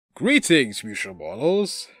Greetings, mutual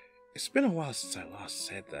models. It's been a while since I last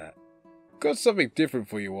said that. Got something different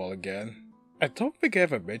for you all again. I don't think I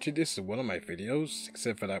ever mentioned this in one of my videos,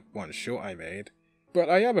 except for that one short I made,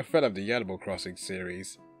 but I am a fan of the Animal Crossing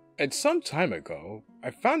series. And some time ago,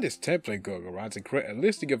 I found this template going around to create a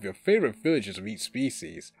listing of your favorite villages of each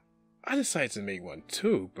species. I decided to make one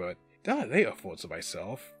too, but then I later thought to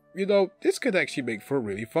myself, you know, this could actually make for a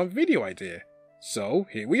really fun video idea. So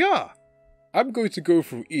here we are. I'm going to go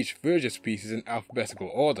through each village species in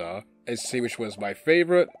alphabetical order and say which one's my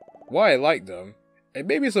favorite, why I like them, and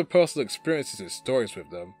maybe some personal experiences and stories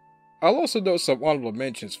with them. I'll also note some honorable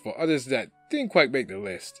mentions for others that didn't quite make the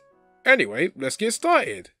list. Anyway, let's get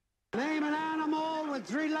started. Name an animal with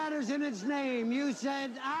 3 letters in its name. You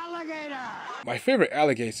said alligator. My favorite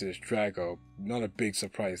alligator is Drago. Not a big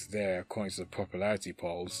surprise there according to the popularity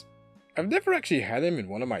polls. I've never actually had him in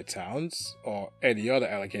one of my towns, or any other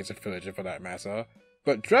alligator villager for that matter,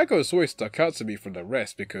 but Drago has always stuck out to me from the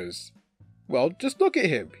rest because, well, just look at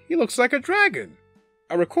him, he looks like a dragon!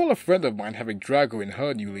 I recall a friend of mine having Drago in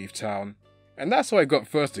her New Leaf town, and that's how I got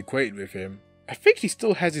first acquainted with him. I think she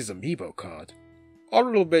still has his amiibo card.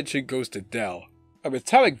 Honorable mention goes to Dell, a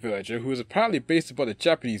metallic villager who is apparently based upon a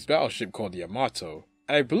Japanese battleship called Yamato,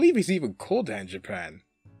 and I believe he's even called that in Japan.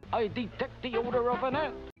 I detect the odor of an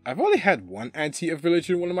ant. I've only had one Anteater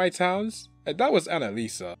villager in one of my towns, and that was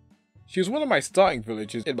Annalisa. She was one of my starting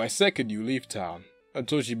villagers in my second New Leaf town,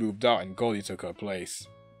 until she moved out and Goldie took her place.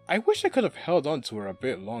 I wish I could have held on to her a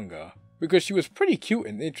bit longer, because she was pretty cute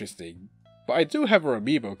and interesting, but I do have her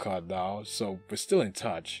amiibo card now, so we're still in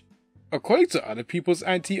touch. According to other people's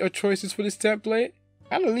Anteater choices for this template,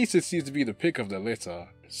 Annalisa seems to be the pick of the litter,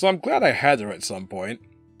 so I'm glad I had her at some point.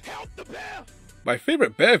 Help the bear! My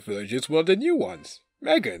favorite bear villagers were the new ones.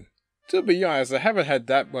 Megan. To be honest, I haven't had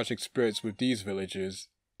that much experience with these villagers.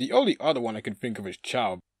 The only other one I can think of is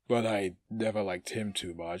Chow, but I never liked him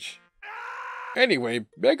too much. Anyway,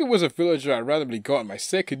 Megan was a villager I randomly got on my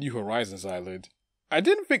second New Horizons island. I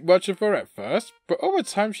didn't think much of her at first, but over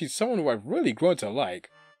time she's someone who I've really grown to like.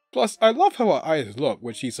 Plus, I love how her eyes look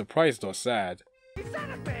when she's surprised or sad. Is that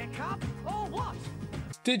a bear cub or what?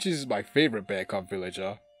 Stitches is my favorite bear cub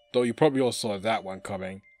villager, though you probably all saw that one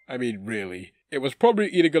coming. I mean, really. It was probably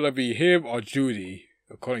either gonna be him or Judy,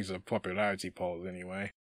 according to the popularity polls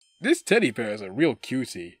anyway. This teddy bear is a real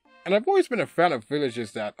cutie, and I've always been a fan of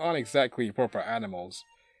villagers that aren't exactly proper animals.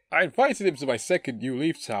 I invited him to my second New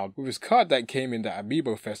Leaf town with his card that came in the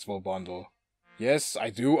Amiibo Festival bundle. Yes,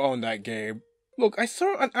 I do own that game. Look, I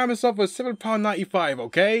saw it on Amazon for £7.95,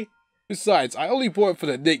 okay? Besides, I only bought it for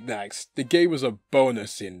the knickknacks. The game was a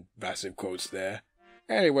bonus in massive quotes there.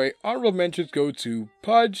 Anyway, honorable mentions go to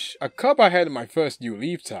Pudge, a cub I had in my first New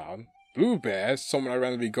Leaf town, Blue Bear, someone I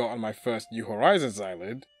randomly got on my first New Horizons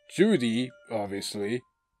island, Judy, obviously,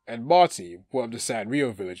 and Marty, one of the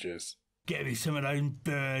Sanrio villagers. Get me some of those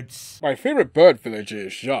birds. My favorite bird villager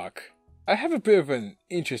is Jacques. I have a bit of an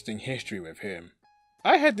interesting history with him.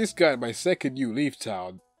 I had this guy in my second New Leaf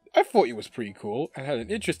town. I thought he was pretty cool and had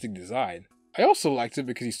an interesting design. I also liked him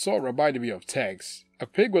because he sort of reminded me of Tex, a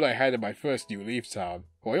penguin I had in my first New Leaf town,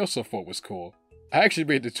 who I also thought was cool. I actually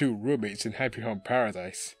made the two roommates in Happy Home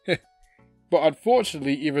Paradise. But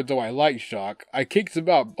unfortunately, even though I liked Jacques, I kicked him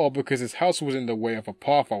out all because his house was in the way of a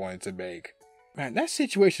path I wanted to make. Man, that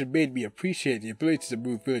situation made me appreciate the ability to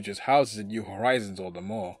move villagers' houses in New Horizons all the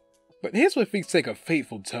more. But here's where things take a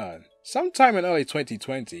fateful turn. Sometime in early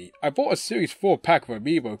 2020, I bought a Series 4 pack of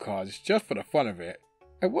Amiibo cards just for the fun of it.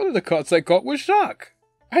 And one of the cards I got was Jacques.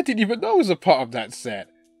 I didn't even know he was a part of that set,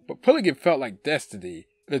 but pulling him felt like destiny.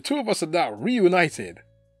 The two of us are now reunited.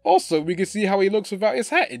 Also, we can see how he looks without his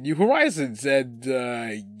hat in New Horizons, and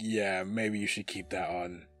yeah, maybe you should keep that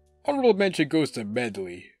on. Honorable mention goes to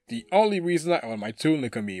Medley, the only reason I own my Toon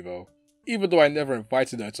Link amiibo, even though I never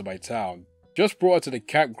invited her to my town. Just brought her to the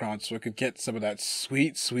campground so I could get some of that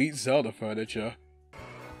sweet, sweet Zelda furniture.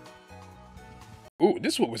 Ooh,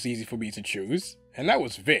 this one was easy for me to choose, and that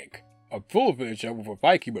was Vic, a bull villager with a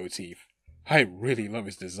Viking motif. I really love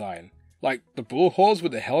his design. Like, the bull horns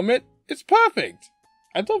with the helmet, it's perfect!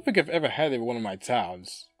 I don't think I've ever had him in one of my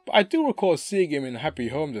towns, but I do recall seeing him in Happy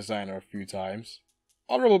Home Designer a few times.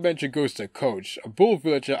 Honorable mention goes to Coach, a bull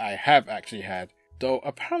villager I have actually had, though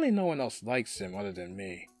apparently no one else likes him other than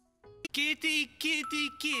me. Kitty, kitty,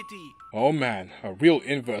 kitty. Oh man, a real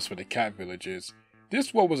inverse for the cat villagers.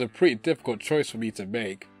 This one was a pretty difficult choice for me to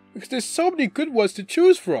make, because there's so many good ones to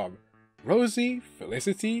choose from. Rosie,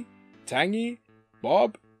 Felicity, Tangy,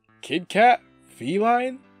 Bob, Kid Cat,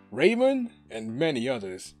 Feline, Raymond, and many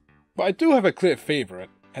others. But I do have a clear favourite,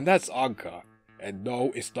 and that's Anka. And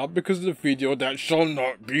no, it's not because of the video that shall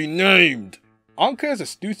not be named. Anka is a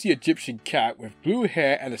snooty Egyptian cat with blue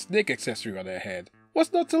hair and a snake accessory on her head.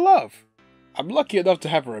 What's not to love? I'm lucky enough to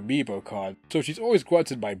have her amiibo card, so she's always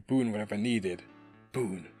granted my boon whenever needed.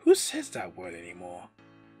 Boon? Who says that word anymore?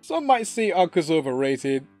 Some might say Anka's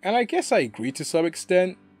overrated, and I guess I agree to some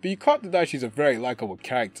extent, but you can't deny she's a very likable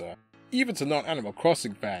character, even to non-Animal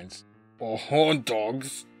Crossing fans. Or horn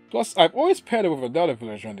dogs. Plus, I've always paired her with another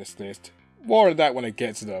villager on this list. More on that when I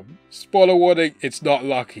get to them. Spoiler warning, it's not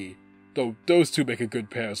lucky, though those two make a good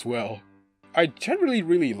pair as well. I generally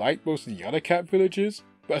really like most of the other cat villagers,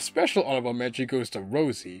 but a special honorable mention goes to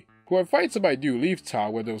Rosie, who I invited to my new Leaf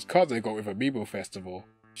Town where those cards I got with Amiibo Festival.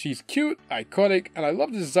 She's cute, iconic, and I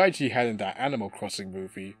love the design she had in that Animal Crossing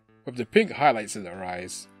movie, with the pink highlights in her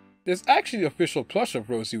eyes. There's actually an official plush of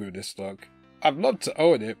Rosie with this look. I'd love to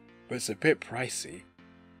own it, but it's a bit pricey.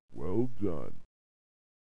 Well done.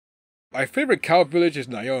 My favourite cow village is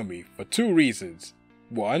Naomi, for two reasons.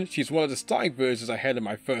 One, she's one of the starting villagers I had in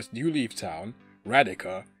my first New Leaf Town,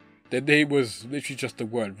 Radica. Their name was literally just the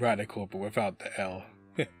word radical, but without the L.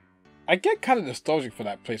 I get kinda nostalgic for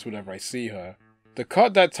that place whenever I see her. The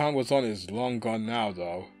card that town was on is long gone now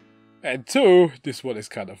though. And two, this one is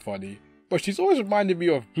kinda funny, but she's always reminded me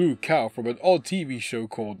of Blue Cow from an old TV show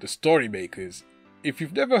called The Storymakers. If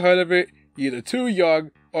you've never heard of it, you're either too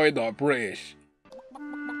young or you're not British.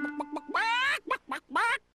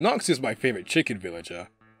 Knox is my favourite chicken villager.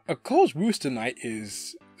 A Cole's Rooster Knight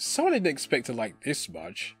is someone I didn't expect to like this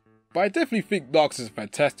much, but I definitely think Knox is a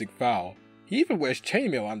fantastic fowl. He even wears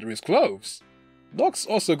chainmail under his clothes. Knox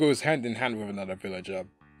also goes hand in hand with another villager,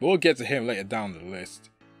 but we'll get to him later down the list.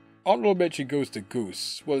 Honorable mention goes to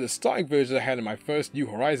Goose, one of the starting villagers I had in my first New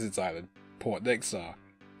Horizons island, Port Nexar.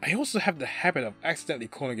 I also have the habit of accidentally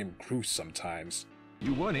calling him Groose sometimes.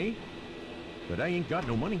 You won, eh? But I ain't got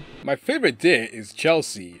no money. My favourite deer is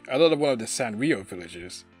Chelsea, another one of the Sanrio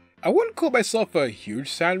villagers. I wouldn't call myself a huge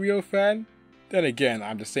Sanrio fan. Then again,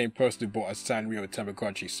 I'm the same person who bought a Sanrio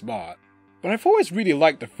Tamagotchi Smart. But I've always really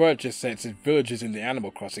liked the furniture sets in villages in the Animal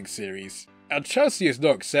Crossing series, and Chelsea is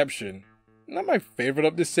no exception. Not my favourite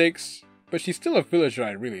of the 6, but she's still a villager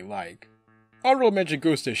I really like. Honorable mention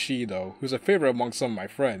goes to She though, who's a favourite among some of my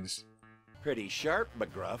friends. Pretty sharp,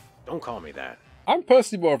 but gruff. Don't call me that. I'm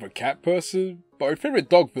personally more of a cat person, but my favourite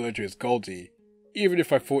dog villager is Goldie, even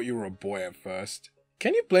if I thought you were a boy at first.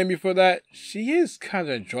 Can you blame me for that? She is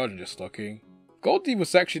kinda androgynous looking. Goldie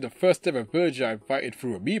was actually the first ever villager I invited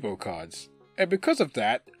through Amiibo cards, and because of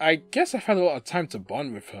that, I guess I've had a lot of time to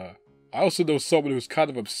bond with her. I also know someone who's kind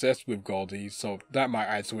of obsessed with Goldie, so that might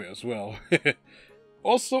add to it as well.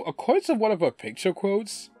 Also, according to one of her picture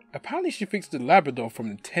quotes, apparently she thinks the Labrador from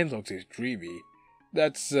Nintendo is dreamy.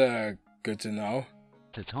 That's, good to know.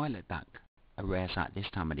 The toilet duck, a rare sight this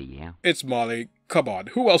time of the year. It's Molly. Come on,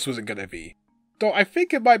 who else was it gonna be? Though I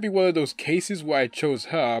think it might be one of those cases where I chose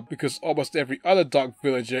her because almost every other dog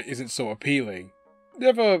villager isn't so appealing.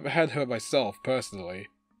 Never had her myself, personally.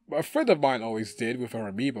 But a friend of mine always did with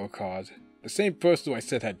her Amiibo card. The same person who I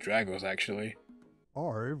said had Dragos, actually.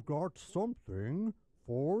 I've got something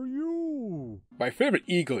for you. My favourite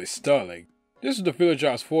eagle is Sterling. This is the villager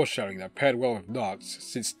I was foreshadowing that paired well with Nox,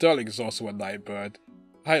 since Sterling is also a night bird.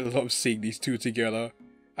 I love seeing these two together.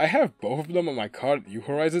 I have both of them on my card at New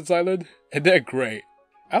Horizons Island, and they're great.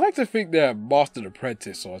 I like to think they're Master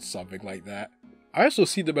Apprentice or something like that. I also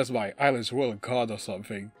see them as my island's royal guard or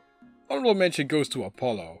something. Honorable mention goes to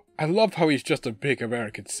Apollo. I love how he's just a big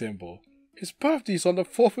American symbol. His birthday's on the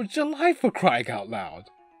 4th of July for crying out loud.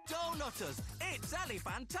 Donutters, it's Ali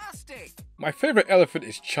fantastic! My favourite elephant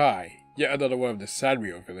is Chai, yet another one of the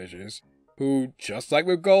Sanrio villagers, who, just like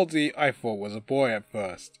with Goldie, I thought was a boy at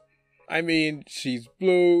first. I mean, she's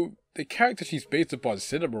blue, the character she's based upon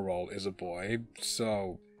Cinnamoroll is a boy,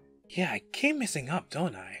 so... yeah, I keep messing up,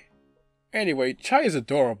 don't I? Anyway, Chai is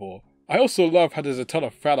adorable. I also love how there's a ton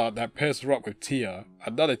of fan art that pairs her up with Tia,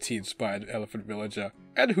 another tea-inspired elephant villager,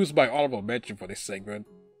 and who's my honorable mention for this segment.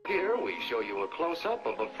 Here we show you a close-up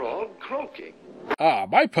of a frog croaking. Ah,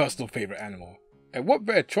 my personal favourite animal. And what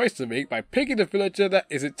better choice to make by picking a villager that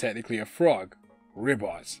isn't technically a frog?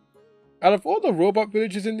 Ribbos. Out of all the robot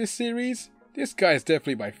villagers in this series, this guy is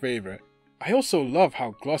definitely my favourite. I also love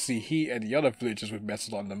how glossy he and the other villagers with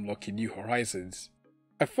metal on them look in New Horizons.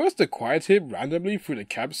 I first acquired him randomly through the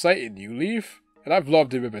campsite in New Leaf, and I've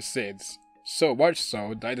loved him ever since. So much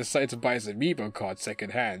so that I decided to buy his Amiibo card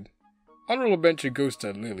second hand. Honorable mention goes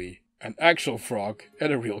to Lily, an actual frog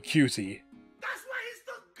and a real cutie. That's why he's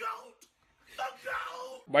the goat! The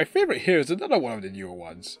goat! My favourite here is another one of the newer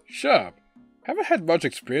ones, Sherb. Haven't had much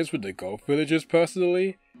experience with the goat villagers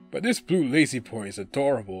personally, but this blue lazy boy is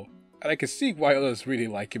adorable, and I can see why others really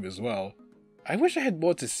like him as well. I wish I had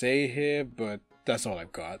more to say here, but that's all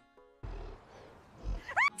I've got.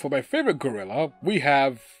 For my favorite gorilla, we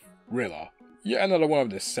have Rilla. Yet another one of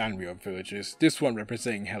the Sanrio villagers, this one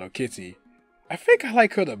representing Hello Kitty. I think I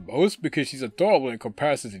like her the most because she's adorable in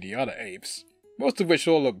comparison to the other apes, most of which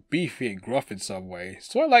all look beefy and gruff in some way,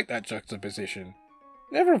 so I like that juxtaposition.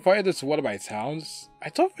 Never invited her to one of my towns. I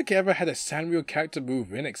don't think I ever had a Sanrio character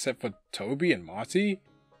move in except for Toby and Marty,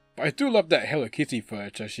 but I do love that Hello Kitty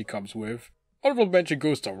furniture she comes with. Honorable mention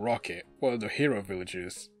goes to Rocket, one of the hero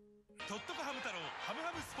villagers.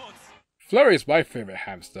 Flurry is my favorite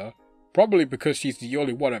hamster, probably because she's the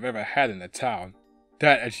only one I've ever had in the town.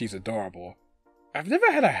 That and she's adorable. I've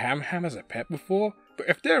never had a ham as a pet before, but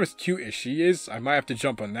if they're as cute as she is, I might have to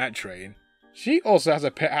jump on that train. She also has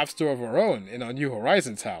a pet hamster of her own in our New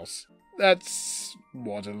Horizons house. That's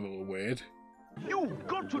more than a little weird. You've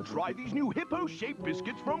got to try these new Hippo-shaped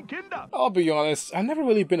biscuits from Kinder. I'll be honest, I've never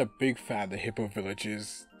really been a big fan of the Hippo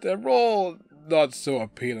villages. They're all not so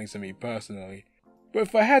appealing to me personally. But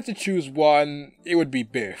if I had to choose one, it would be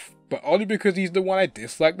Biff, but only because he's the one I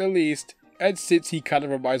dislike the least, and since he kind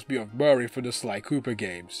of reminds me of Murray from the Sly Cooper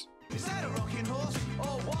games. Is that a rocking horse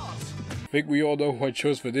or what? I think we all know who I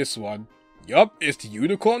chose for this one. Yup, it's the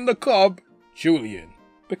unicorn the cub, Julian.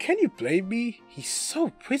 But can you blame me? He's so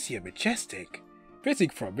pretty and majestic. Fitting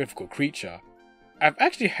for a mythical creature. I've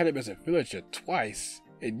actually had him as a villager twice,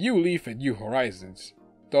 in New Leaf and New Horizons,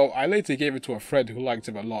 though I later gave it to a friend who liked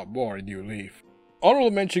him a lot more in New Leaf.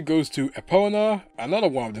 Honorable mention goes to Epona, another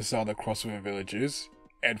one of the Zelda crossover villagers,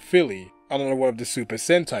 and Philly, another one of the Super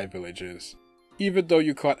Sentai villagers. Even though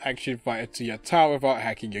you can't actually invite it to your town without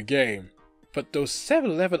hacking your game. But those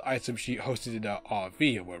 7-Eleven items she hosted in her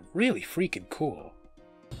RV were really freaking cool.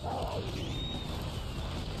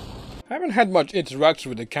 I haven't had much interaction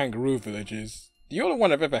with the Kangaroo villagers. The only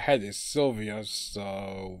one I've ever had is Sylvia,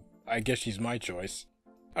 so I guess she's my choice.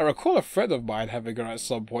 I recall a friend of mine having her at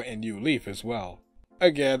some point in New Leaf as well.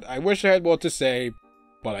 Again, I wish I had more to say,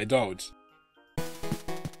 but I don't.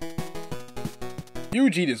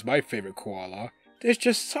 Eugene is my favorite koala. There's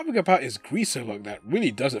just something about his greaser look that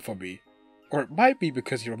really does it for me. Or it might be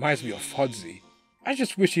because he reminds me of Fonzie. I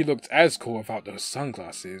just wish he looked as cool without those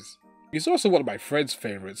sunglasses. He's also one of my friend's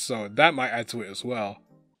favorites, so that might add to it as well.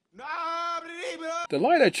 The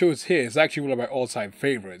line I chose here is actually one of my all-time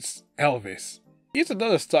favorites, Elvis. He's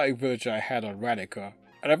another starting villager I had on Radika,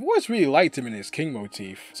 and I've always really liked him in his king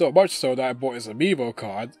motif, so much so that I bought his amiibo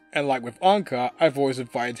card, and like with Anka, I've always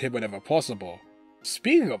invited him whenever possible.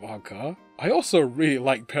 Speaking of Anka, I also really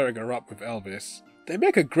like pairing her up with Elvis. They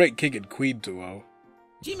make a great king and queen duo.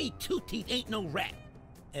 Jimmy Two-Teeth ain't no rat.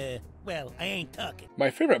 Well, I ain't talking. My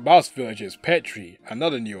favorite mouse village is Petri,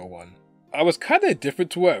 another newer one. I was kinda indifferent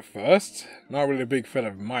to her at first, not really a big fan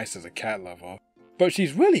of mice as a cat lover, but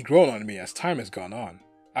she's really grown on me as time has gone on.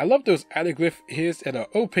 I love those anaglyph ears and her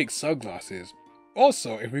opaque sunglasses.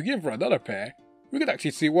 Also, if we give her another pair, we can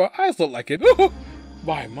actually see what her eyes look like it.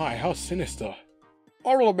 My, how sinister.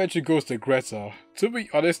 Honorable mention goes to Greta. To be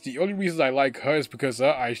honest, the only reason I like her is because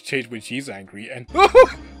her eyes change when she's angry and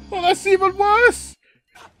oh, that's even worse!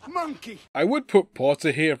 Monkey! I would put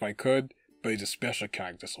Porter here if I could, but he's a special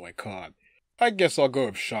character so I can't. I guess I'll go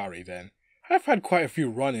with Shari then. I've had quite a few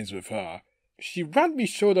run-ins with her. She randomly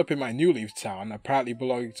showed up in my New Leaf town, apparently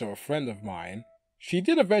belonging to a friend of mine. She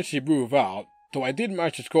did eventually move out, though I did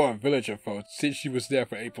manage to score on villager votes since she was there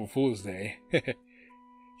for April Fool's Day.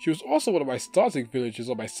 She was also one of my starting villagers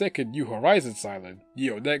on my second New Horizons island,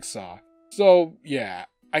 Neo Nexar. So yeah,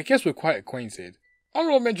 I guess we're quite acquainted.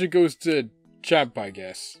 Honorable mention goes to Champ, I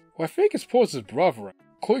guess, who I think is Porter's brother,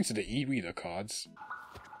 according to the e-reader cards.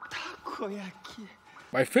 Takoyaki.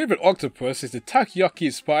 My favorite octopus is the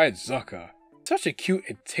takoyaki-inspired Zucker. Such a cute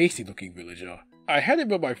and tasty looking villager. I had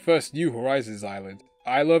him on my first New Horizons island.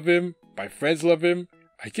 I love him, my friends love him.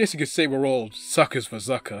 I guess you could say we're all suckers for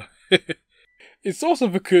Zucker. It's also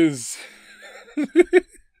because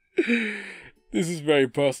this is very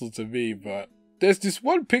personal to me, but there's this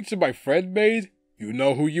one picture my friend made, you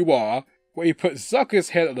know who you are, where he put Zucker's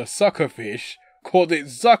head on a suckerfish, called it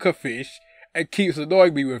Zuckerfish, and keeps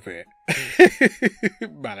annoying me with it.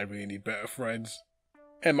 Man, I really need better friends.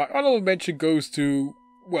 And my honorable mention goes to,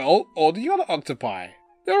 well, all the other octopi.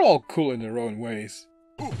 They're all cool in their own ways.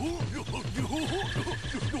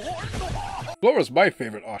 Flora's my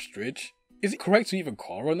favorite ostrich. Is it correct to even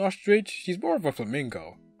call her an ostrich? She's more of a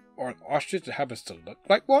flamingo. Or an ostrich that happens to look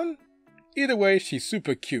like one? Either way, she's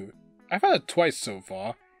super cute. I've had her twice so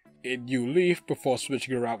far. In New Leaf before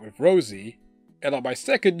switching her out with Rosie, and on my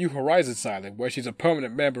second New Horizons island where she's a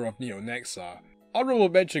permanent member of Neo Nexar. Honorable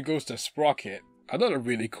mention goes to Sprocket. another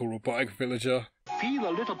really cool robotic villager. Feel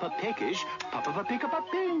a little peckish, pick up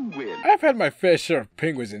a penguin. I've had my fair share of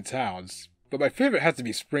penguins in towns, but my favorite has to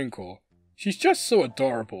be Sprinkle. She's just so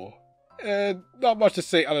adorable. Not much to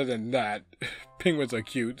say other than that. Penguins are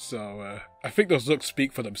cute, so I think those looks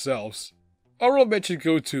speak for themselves. Honorable mention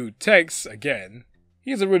go to Tex again.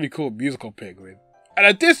 He's a really cool musical penguin. And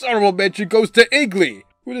a dishonorable mention goes to Iggly,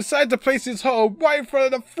 who decided to place his home right in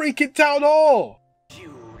front of the freaking town hall.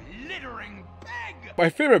 You littering pig! My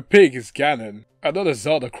favorite pig is Ganon, another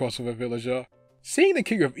Zelda crossover villager. Seeing the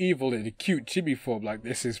King of Evil in a cute chibi form like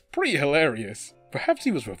this is pretty hilarious. Perhaps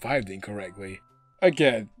he was revived incorrectly.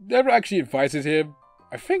 Again, never actually invited him.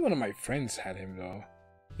 I think one of my friends had him though.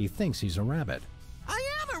 He thinks he's a rabbit. I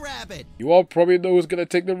am a rabbit! You all probably know who's gonna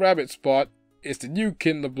take the rabbit spot. It's the new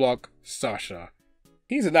kid in the block, Sasha.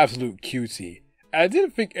 He's an absolute cutie, and I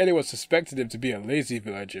didn't think anyone suspected him to be a lazy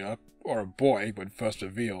villager, or a boy when first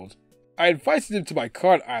revealed. I invited him to my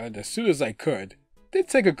card island as soon as I could. Did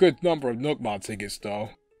take a good number of Nookmart tickets though.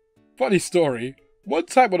 Funny story, one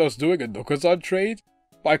time when I was doing a Nookazon trade,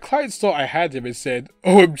 my client saw I had him and said,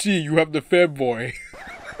 "OMG, you have the fanboy."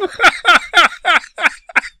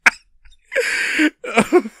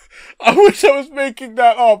 I wish I was making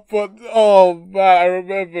that up, but oh man, I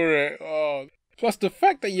remember it. Oh. Plus the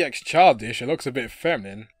fact that he acts childish and looks a bit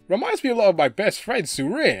feminine reminds me a lot of my best friend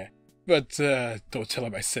Surya. But don't tell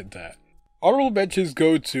him I said that. Honorable mentions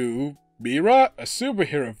go to Mira, a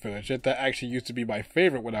superhero villager that actually used to be my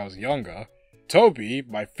favorite when I was younger. Toby,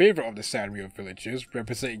 my favorite of the Sanrio villagers,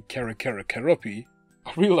 representing Kera Kerupi.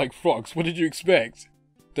 I really like frogs, what did you expect?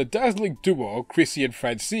 The dazzling duo, Chrissy and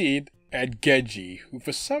Francine, and Genji, who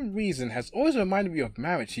for some reason has always reminded me of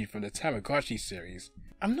Marichi from the Tamagotchi series.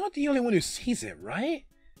 I'm not the only one who sees it, right?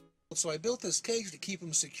 So I built this cage to keep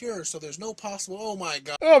him secure so there's no possible— oh my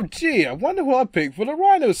god. Oh gee, I wonder who I picked for the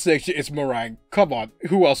Rhino section. It's Meringue. Come on,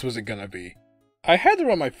 who else was it gonna be? I had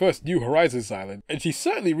her on my first New Horizons island, and she's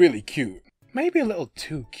certainly really cute. Maybe a little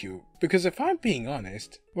too cute, because if I'm being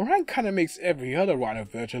honest, Meringue kinda makes every other Rhino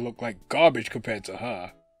villager look like garbage compared to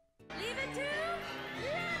her.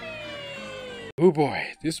 Oh boy,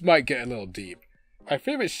 this might get a little deep. My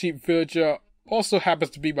favorite sheep villager also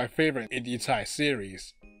happens to be my favorite in the entire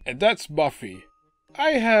series, and that's Buffy.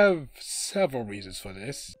 I have several reasons for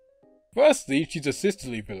this. Firstly, she's a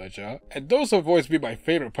sisterly villager, and those have always been my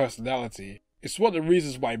favorite personality. It's one of the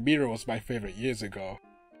reasons why Mira was my favorite years ago.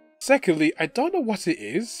 Secondly, I don't know what it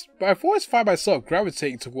is, but I've always found myself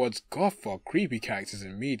gravitating towards goth or creepy characters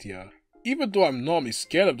in media, even though I'm normally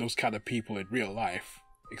scared of those kind of people in real life.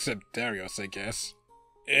 Except Darius, I guess.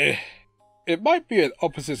 It might be an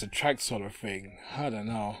opposites attract sort of thing, I don't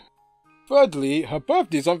know. Thirdly, her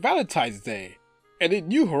birthday's on Valentine's Day, and in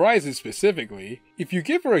New Horizons specifically, if you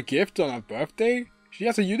give her a gift on her birthday, she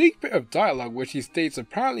has a unique bit of dialogue where she states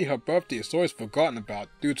apparently her birthday is always forgotten about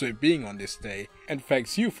due to it being on this day, and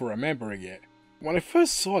thanks you for remembering it. When I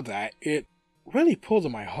first saw that, it really pulled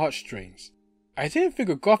on my heartstrings. I didn't think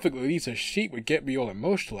a gothic Lolita sheep would get me all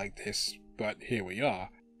emotional like this, but here we are.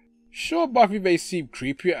 Sure, Buffy may seem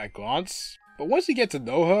creepy at a glance, but once you get to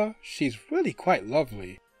know her, she's really quite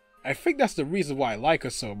lovely. I think that's the reason why I like her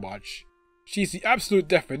so much. She's the absolute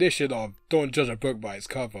definition of don't judge a book by its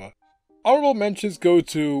cover. Honorable mentions go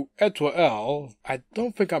to Etoile, I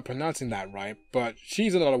don't think I'm pronouncing that right, but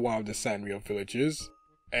she's another one of the Sanrio villagers,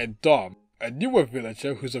 and Dom, a newer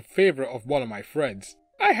villager who's a favorite of one of my friends.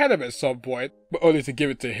 I had him at some point, but only to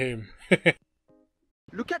give it to him.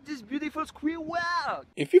 Look at this beautiful squirrel!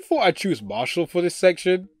 If you thought I'd choose Marshall for this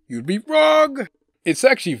section, you'd be wrong! It's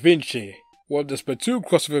actually Vinci, one of the Splatoon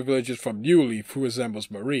crossover villagers from New Leaf who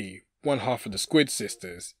resembles Marie, one half of the Squid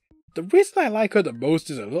Sisters. The reason I like her the most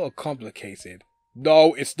is a little complicated.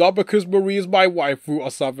 No, it's not because Marie is my waifu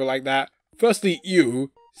or something like that. Firstly,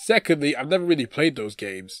 you. Secondly, I've never really played those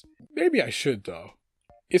games. Maybe I should though.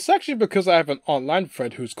 It's actually because I have an online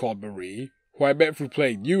friend who's called Marie, who I met through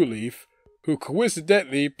playing New Leaf, who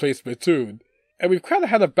coincidentally plays Splatoon, and we've kind of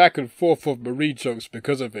had a back and forth of Marie jokes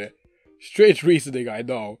because of it. Strange reasoning, I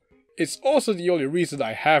know. It's also the only reason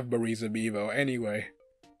I have Marie's amiibo anyway.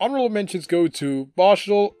 Honorable mentions go to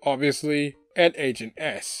Marshall, obviously, and Agent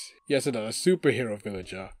S. Yes, another superhero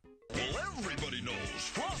villager. Well, everybody knows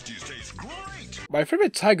Frosties taste great! My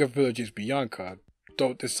favorite tiger villager is Bianca,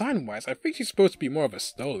 though design-wise I think she's supposed to be more of a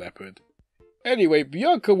snow leopard. Anyway,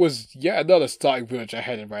 Bianca was yet another starting villager I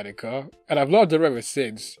had in Radica, and I've loved her ever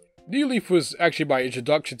since. New Leaf was actually my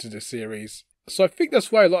introduction to the series, so I think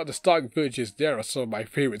that's why a lot of the starting villagers there are some of my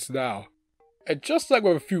favourites now. And just like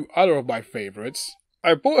with a few other of my favourites,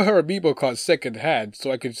 I bought her amiibo card second hand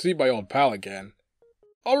so I could see my old pal again.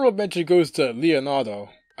 Honorable mention goes to Leonardo,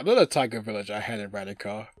 another tiger village I had in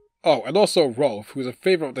Radica. Oh, and also Rolf, who's a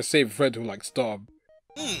favorite of the same friend who likes Storm.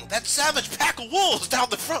 That savage pack of wolves down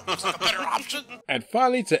the front looks like a better option. And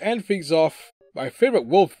finally, to end things off, my favorite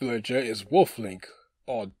wolf villager is Wolflink,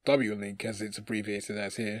 or W-Link as it's abbreviated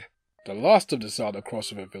as here. The last of the Zelda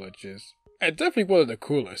crossover villages, and definitely one of the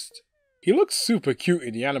coolest. He looks super cute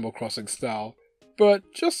in the Animal Crossing style, but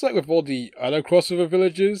just like with all the other crossover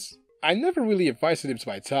villages, I never really invited him to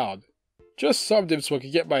my town. Just subbed him so I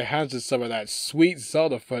could get my hands on some of that sweet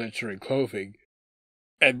Zelda furniture and clothing.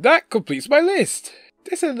 And that completes my list!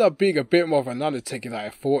 This ended up being a bit more of an undertaking than I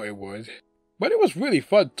thought it would. But it was really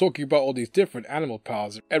fun talking about all these different animal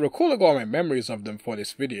pals and recalling all my memories of them for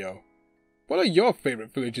this video. What are your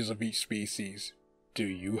favourite villages of each species? Do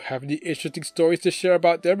you have any interesting stories to share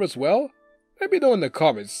about them as well? Let me know in the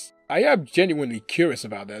comments. I am genuinely curious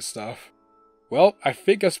about that stuff. Well, I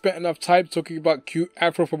think I've spent enough time talking about cute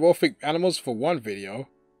anthropomorphic animals for one video.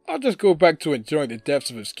 I'll just go back to enjoying the depths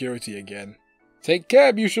of obscurity again. Take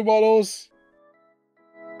care, Mutual Models!